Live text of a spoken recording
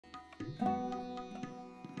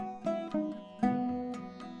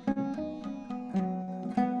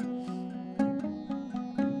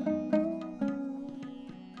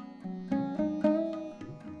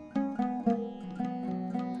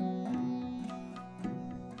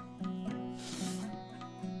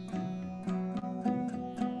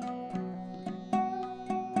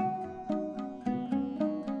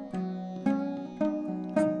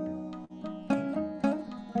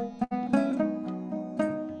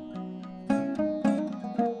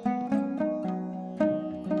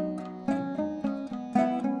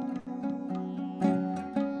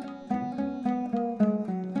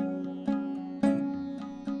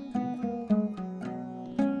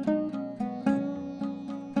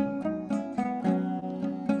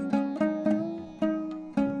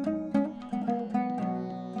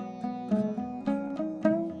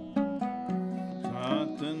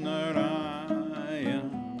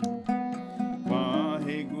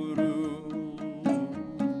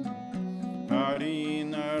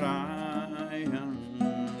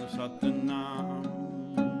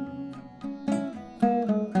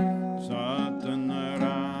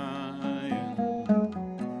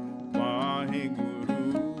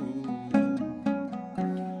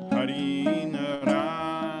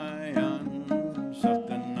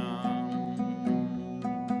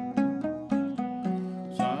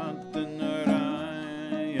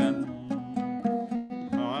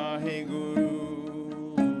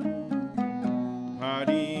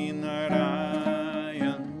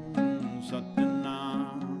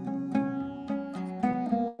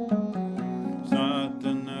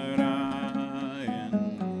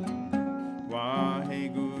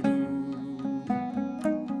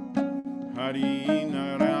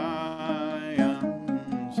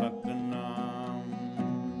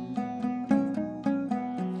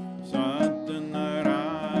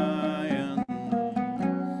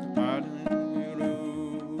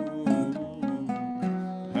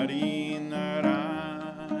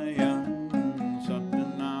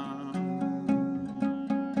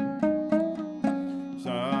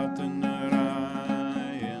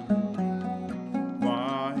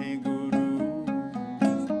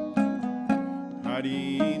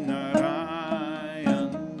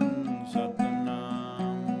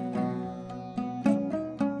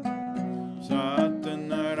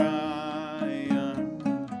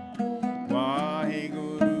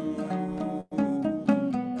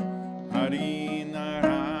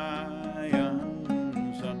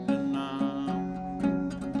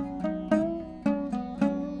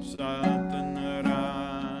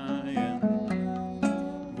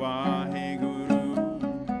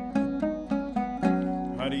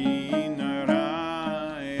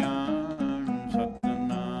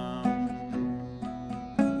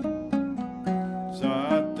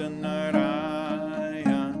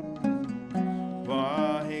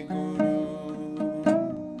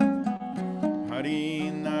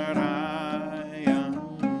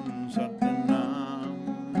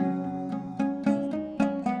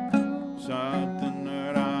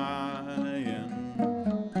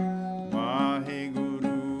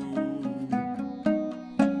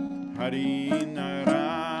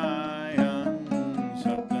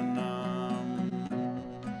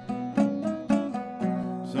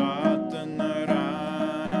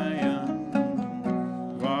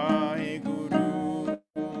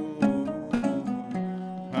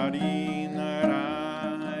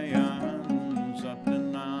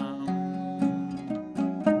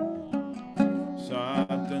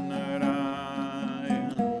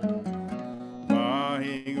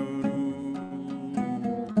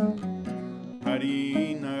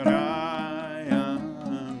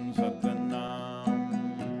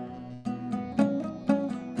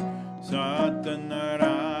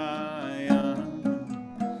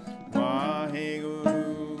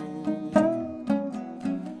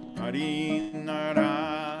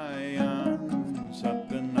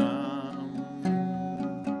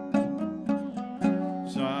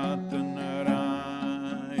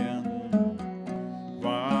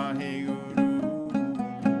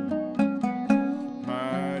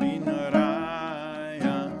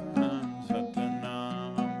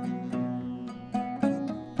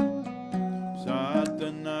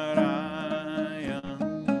Narayan,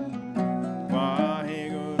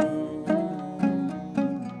 Vaheguru,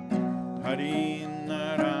 Hari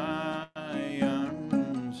Narayan,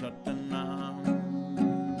 Satnam,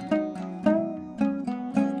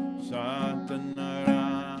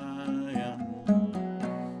 Satnarayan,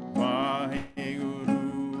 Vaheguru,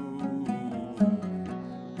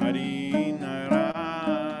 Hari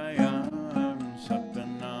Narayan,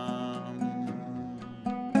 Satnam,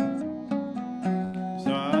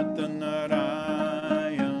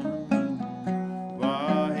 Satnarayan,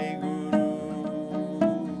 Vaheguru,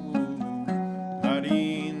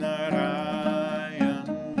 Hari Narayan,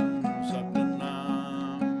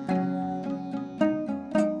 Satnam,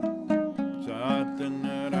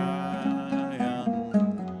 Satnarayan,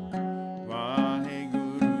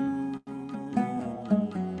 Vaheguru,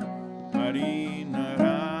 Hari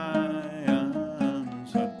Narayan,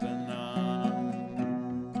 Satnam,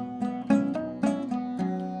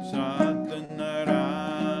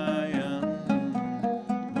 Satnarayan,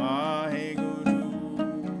 Vaheguru,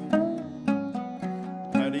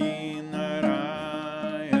 Hari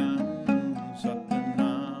Narayan,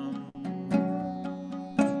 Satnam,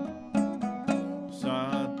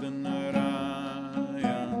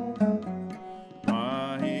 Satnarayan,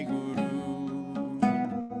 Vaheguru,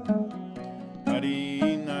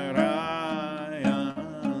 Hari Narayan,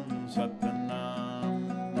 Satnam,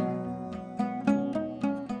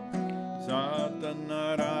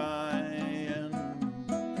 Satnarayan,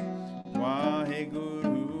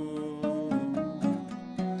 Vaheguru,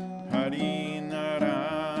 Hari Narayan,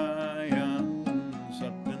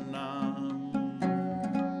 Satnam,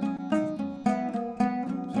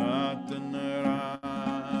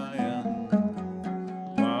 Satnarayan,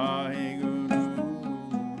 Vaheguru,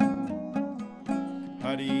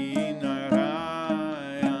 Hari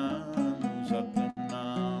Narayan,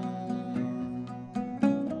 Satnam,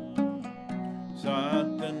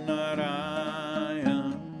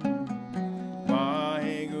 Satnarayan,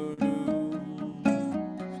 Vaheguru,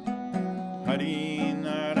 Hari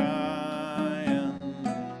Narayan,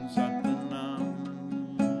 Satnam,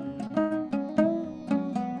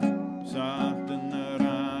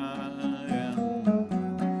 Satnarayan,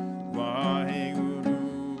 Vaheguru,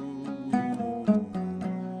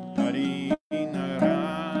 Hari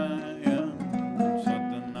Narayan,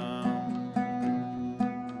 Satnam,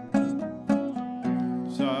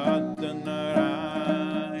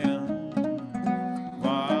 Satnarayan,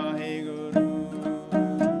 Vaheguru,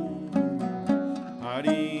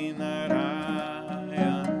 Hari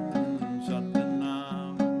Narayan,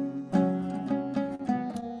 Satnam,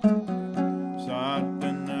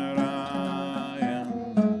 Satnarayan,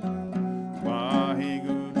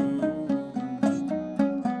 Vaheguru,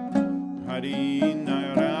 Hari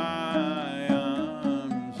Narayan,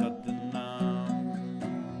 Satnam,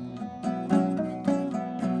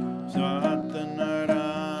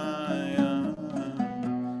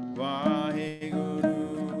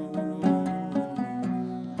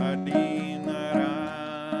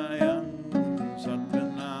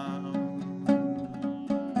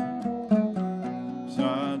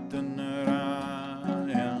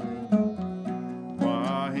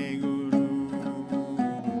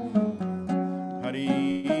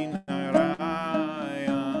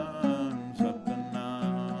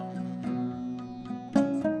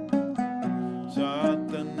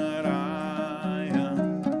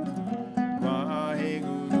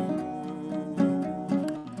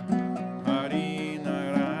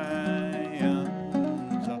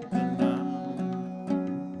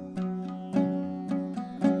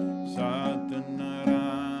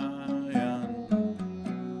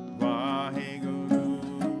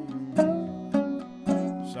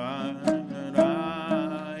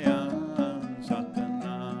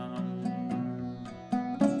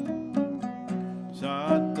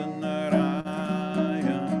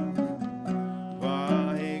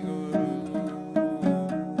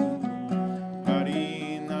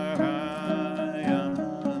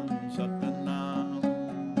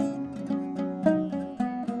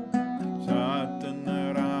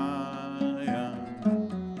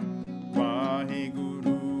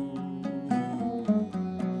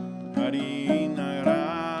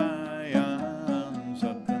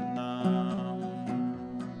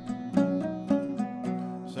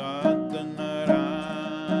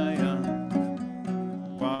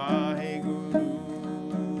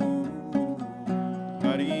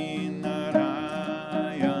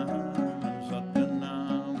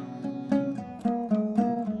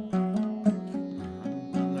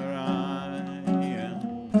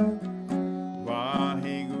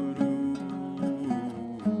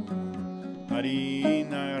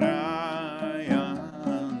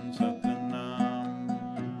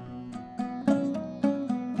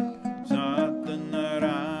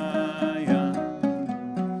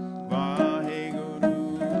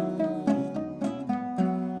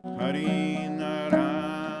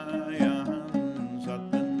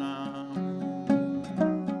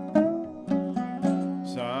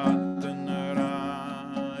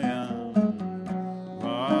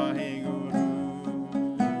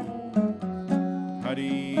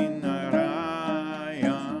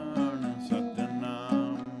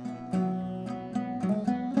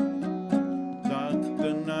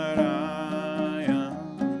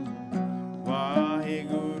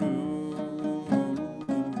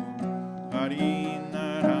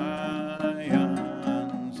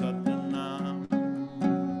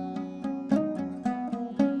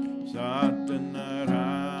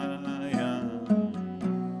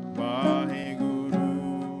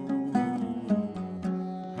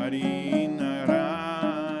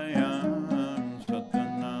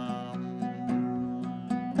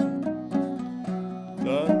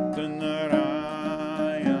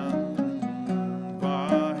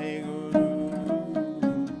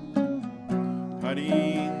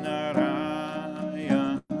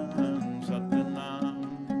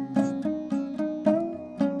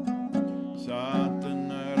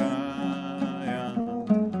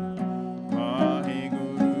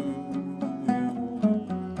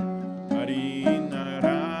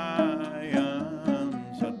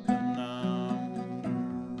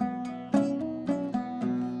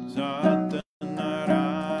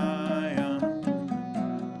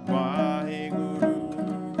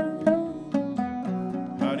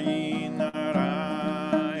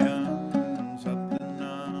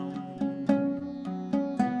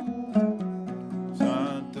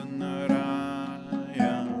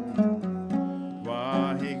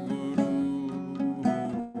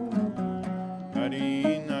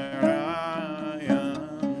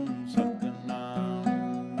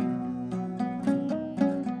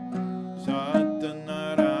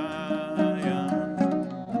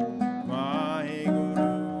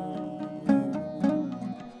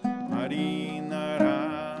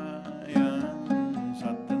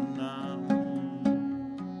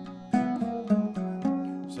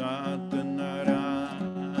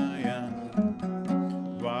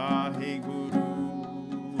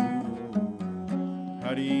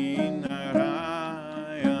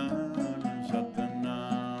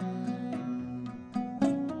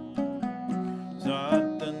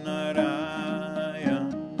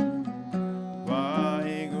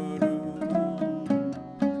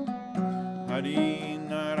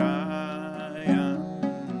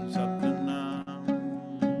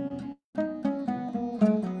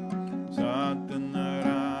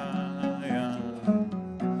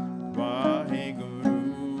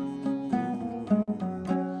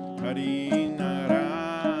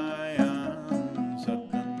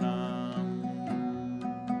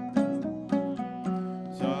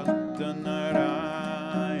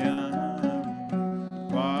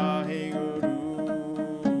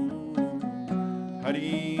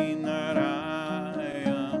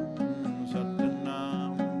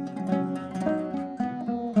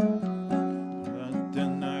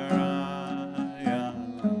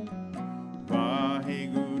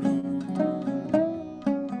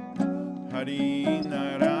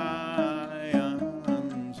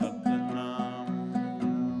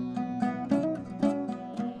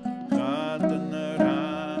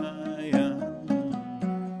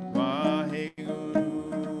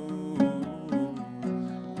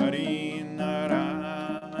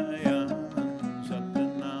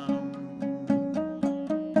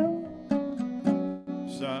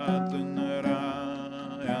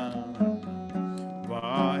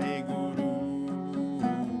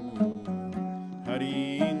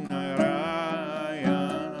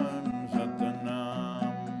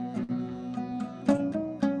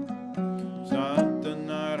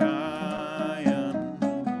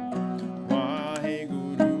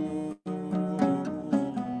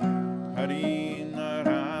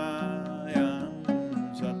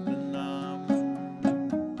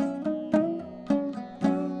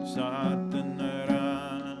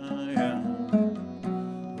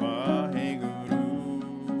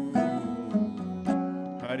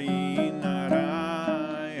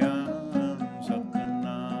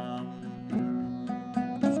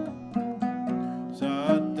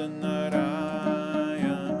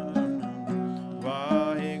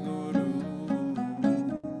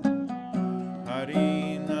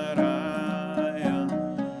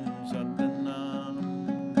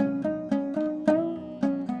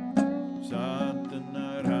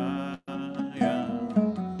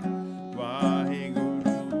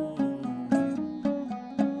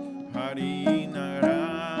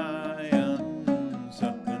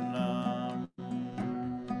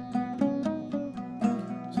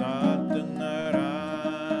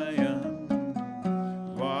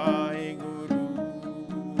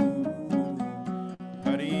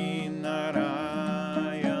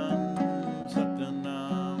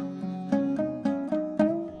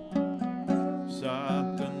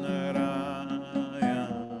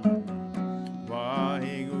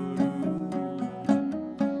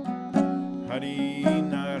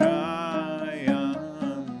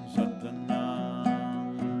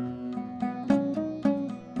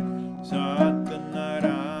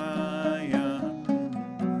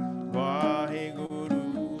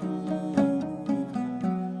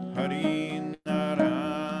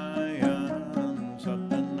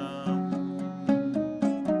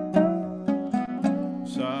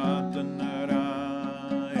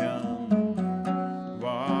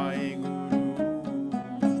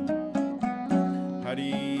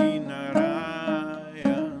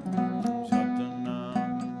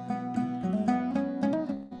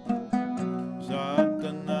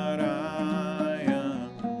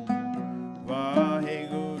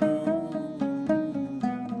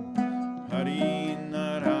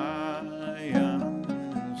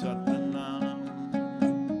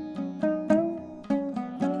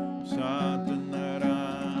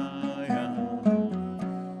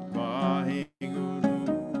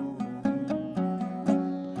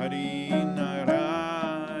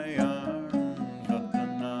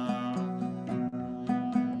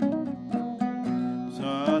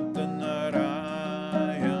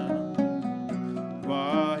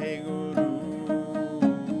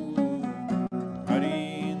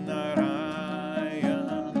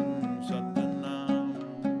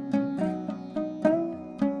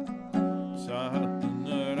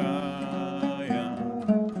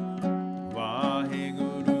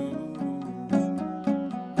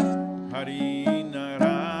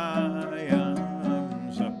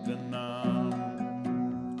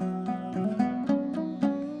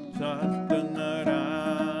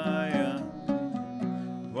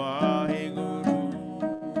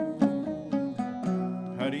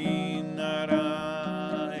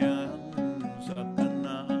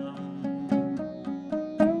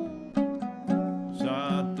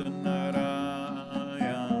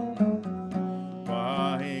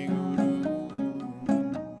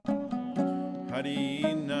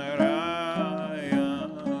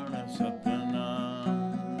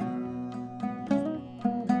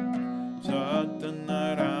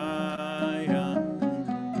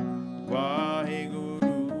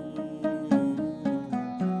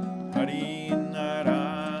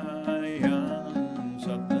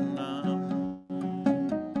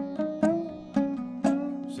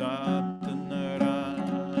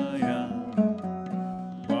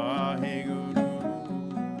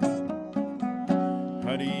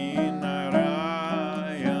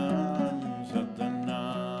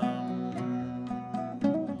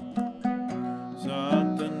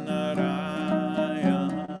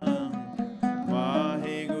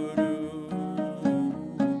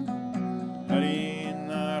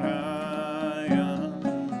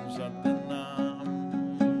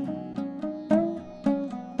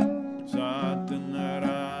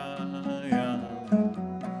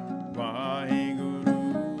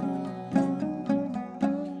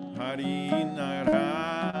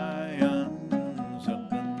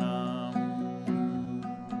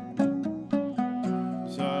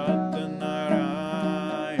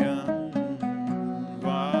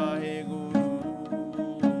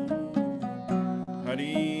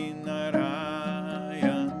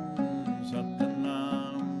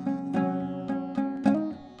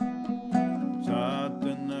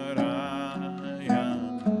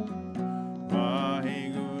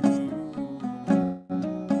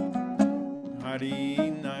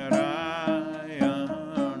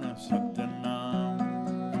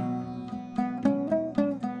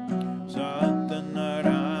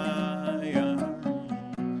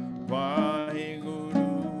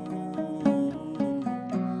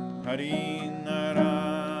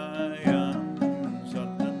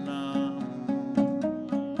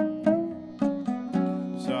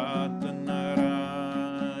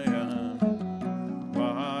 Satanarayan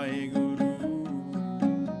Vaheguru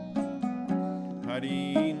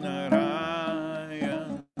Hari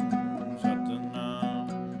Narayan Satanam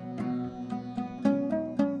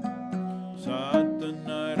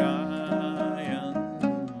Satanarayan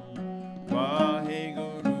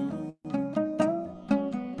Vaheguru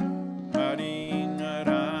Hari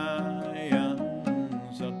Narayan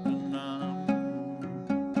Satanam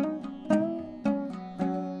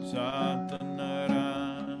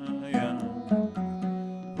Satanarayan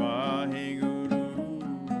Vaheguru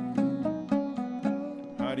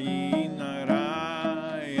Hari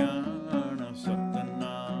Narayana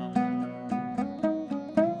Satanam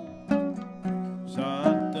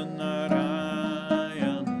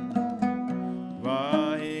Satanarayan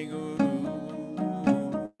Vaheguru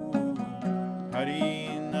Hari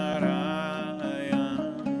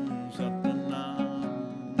Narayan Satanam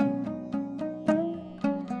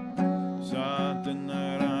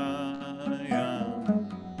Satanarayan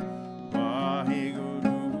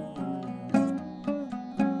Vaheguru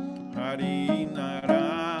Hari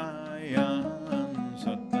Narayan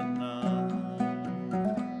Satanam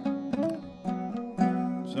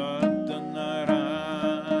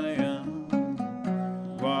Satanarayan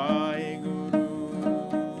Vaheguru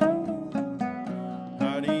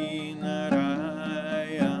Hari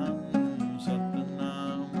Narayan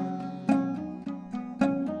Satanam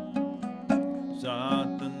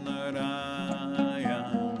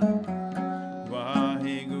Satanarayan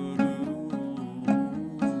Vaheguru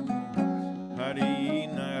Hari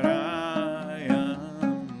Narayan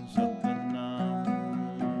Satanam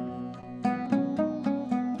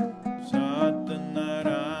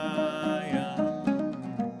Satanarayan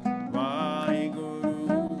Vaheguru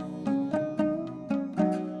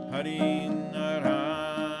Hari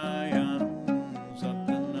Narayan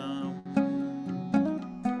Satanam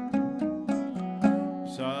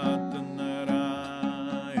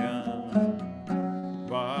Satanarayan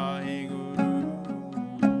Vaheguru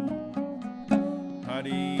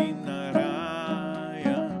Hari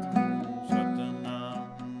Narayan Satanam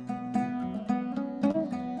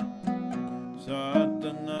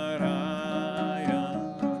Satanarayan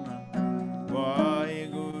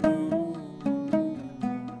Vaheguru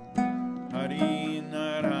Hari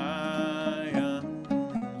Narayan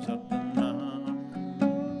Satanam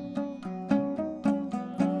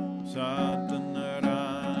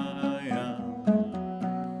Satanarayan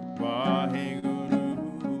Vaheguru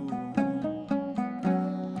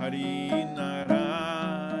Hari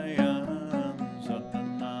Narayan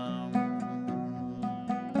Satanam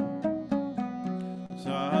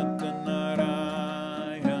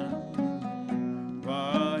Satanarayan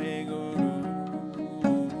Vaheguru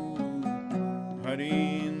Hari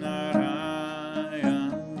Narayan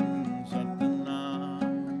Satanam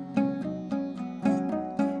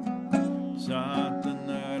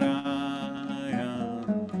Satanarayan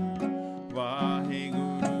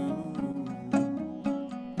Vaheguru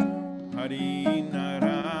Hari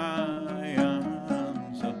Narayan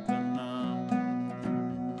Satanam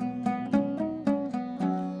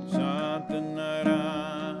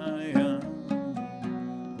Satanarayan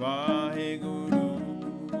Vaheguru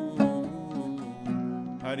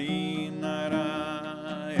Hari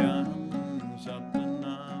Narayan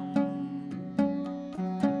Satanam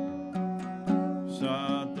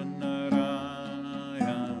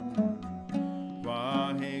Satanarayan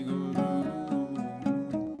Vaheguru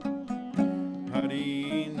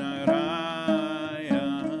Hari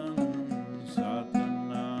Narayan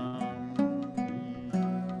Satanam.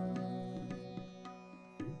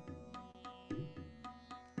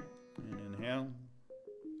 And inhale.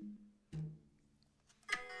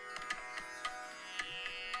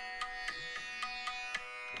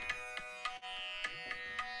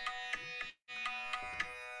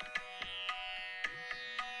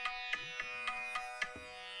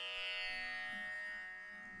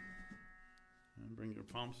 And bring your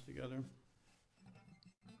palms together.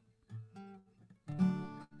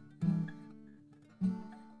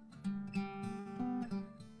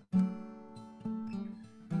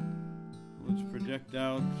 Let's project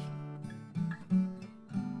out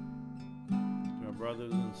to our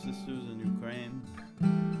brothers and sisters in Ukraine.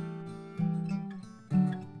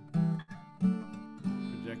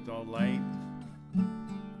 Project all light,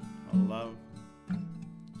 all love,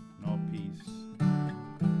 and all peace.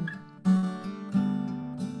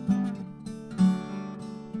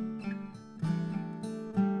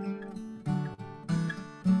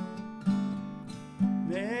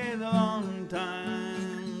 May the long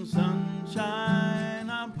time sunshine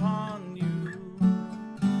upon you,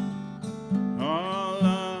 all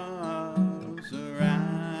love surround.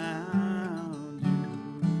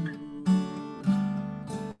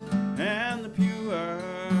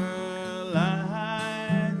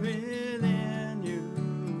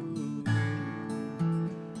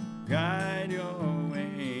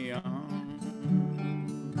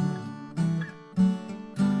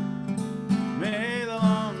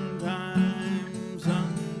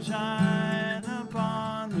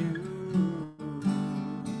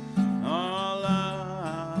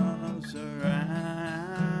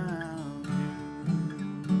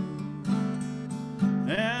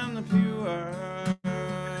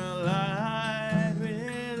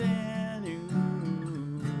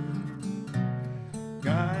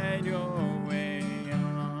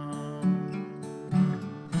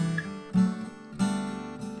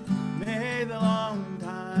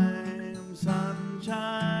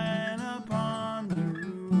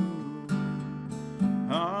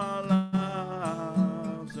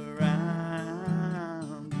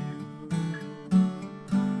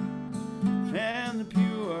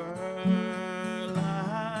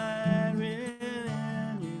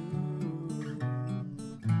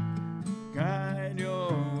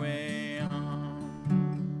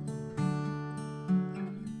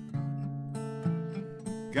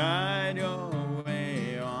 guide your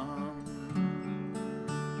way on.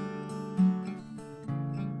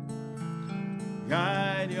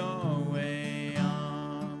 Guide your way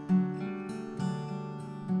on.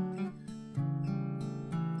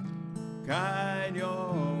 Guide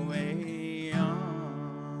your way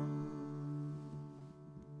on.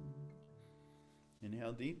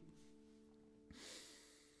 Inhale deep.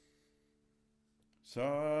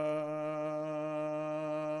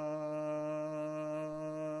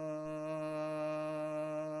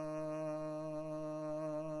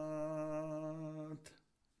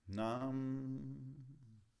 Nam.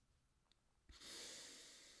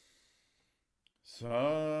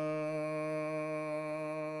 Nam.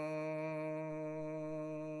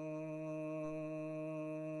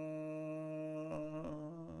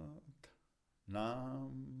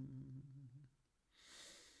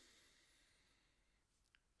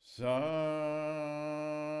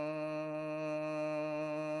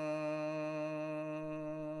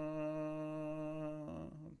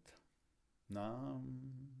 Nam.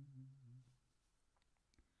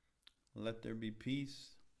 Let there be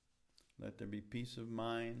peace. Let there be peace of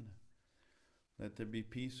mind. Let there be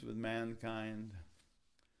peace with mankind.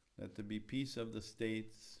 Let there be peace of the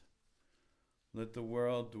states. Let the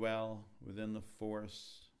world dwell within the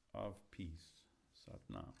force of peace.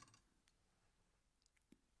 Satnam.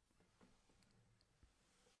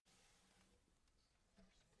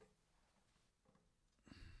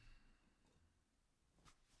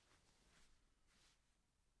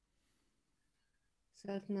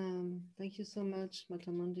 Satnam, thank you so much,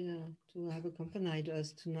 Matamandir, to have accompanied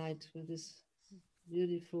us tonight with this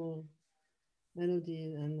beautiful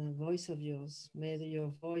melody and the voice of yours. May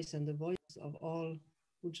your voice and the voice of all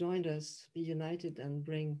who joined us be united and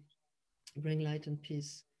bring light and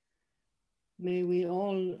peace. May we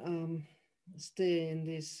all stay in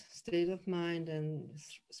this state of mind and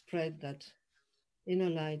spread that inner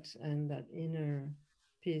light and that inner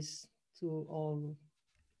peace to all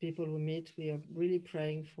people we meet. We are really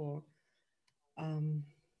praying for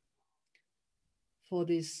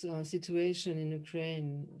this situation in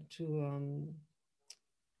Ukraine to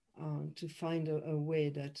find a way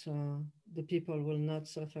that the people will not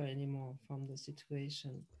suffer anymore from the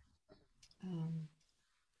situation.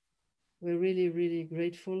 We're really, really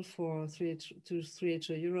grateful for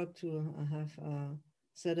 3HO Europe to have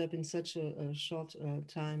set up in such a short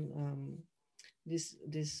time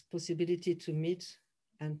this possibility to meet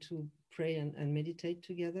and to pray and meditate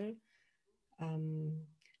together.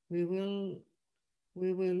 We will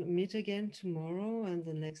meet again tomorrow and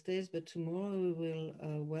the next days, but tomorrow we will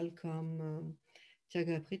welcome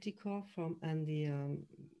Tiaga Pritikor from and the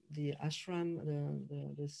ashram,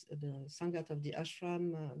 the Sangat of the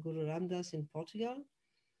ashram, Guru Ramdas in Portugal.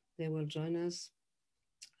 They will join us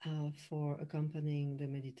for accompanying the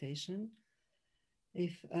meditation.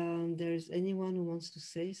 If there is anyone who wants to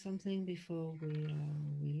say something before we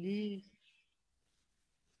leave,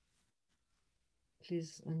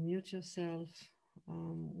 please unmute yourself.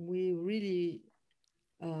 We really,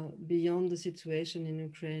 beyond the situation in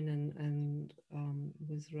Ukraine and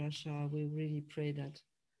with Russia, we really pray that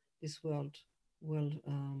this world will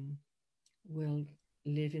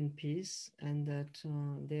live in peace, and that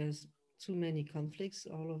there's too many conflicts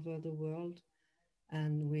all over the world.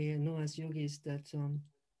 And we know as yogis that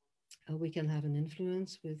we can have an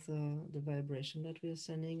influence with the vibration that we are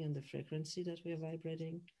sending and the frequency that we are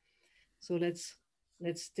vibrating. So let's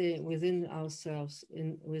stay within ourselves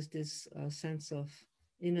with this sense of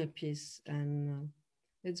inner peace, and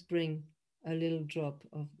let's bring a little drop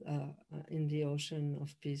of in the ocean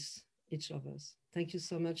of peace, each of us. Thank you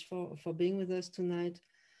so much for being with us tonight.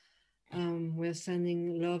 We're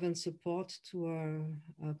sending love and support to our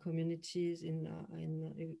communities in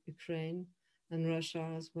Ukraine and Russia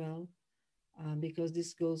as well, because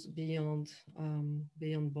this goes beyond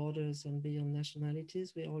borders and beyond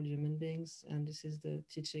nationalities. We're all human beings, and this is the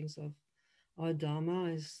teachings of our Dharma,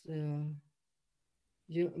 is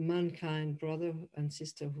mankind, brother and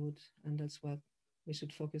sisterhood, and that's what we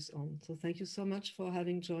should focus on. So thank you so much for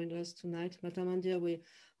having joined us tonight. Matamandir, we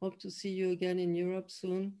hope to see you again in Europe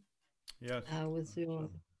soon. Yes. With your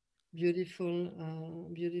beautiful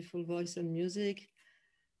voice and music.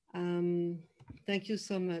 Thank you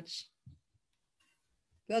so much.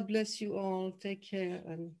 God bless you all. Take care,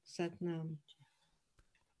 and Satnam.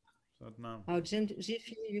 Satnam.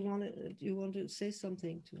 Jiffy, you want to say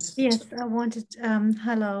something to us? Yes, I wanted.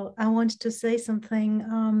 Hello, I wanted to say something.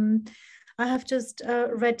 I have just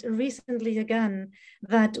read recently again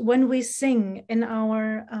that when we sing in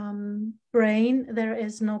our brain, there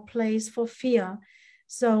is no place for fear.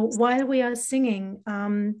 So while we are singing,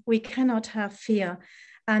 we cannot have fear.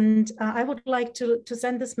 And I would like to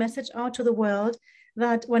send this message out to the world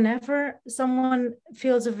that whenever someone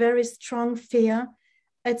feels a very strong fear,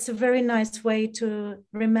 it's a very nice way to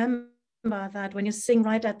remember that when you sing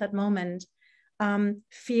right at that moment,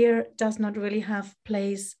 fear does not really have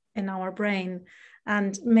place in our brain.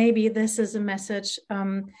 And maybe this is a message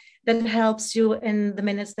that helps you in the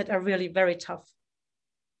minutes that are really very tough.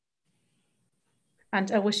 And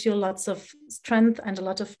I wish you lots of strength and a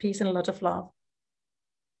lot of peace and a lot of love.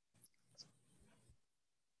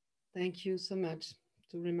 Thank you so much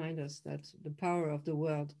to remind us that the power of the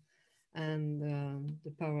word and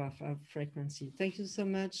the power of our frequency. Thank you so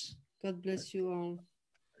much. God bless you all.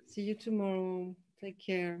 See you tomorrow. Take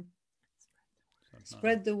care.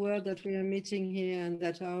 Spread the word that we are meeting here and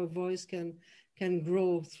that our voice can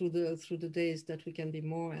grow through the days, that we can be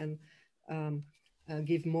more and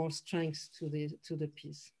give more strength to the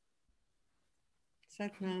peace.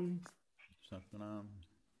 Satnam. Satnam.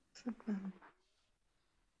 Satnam.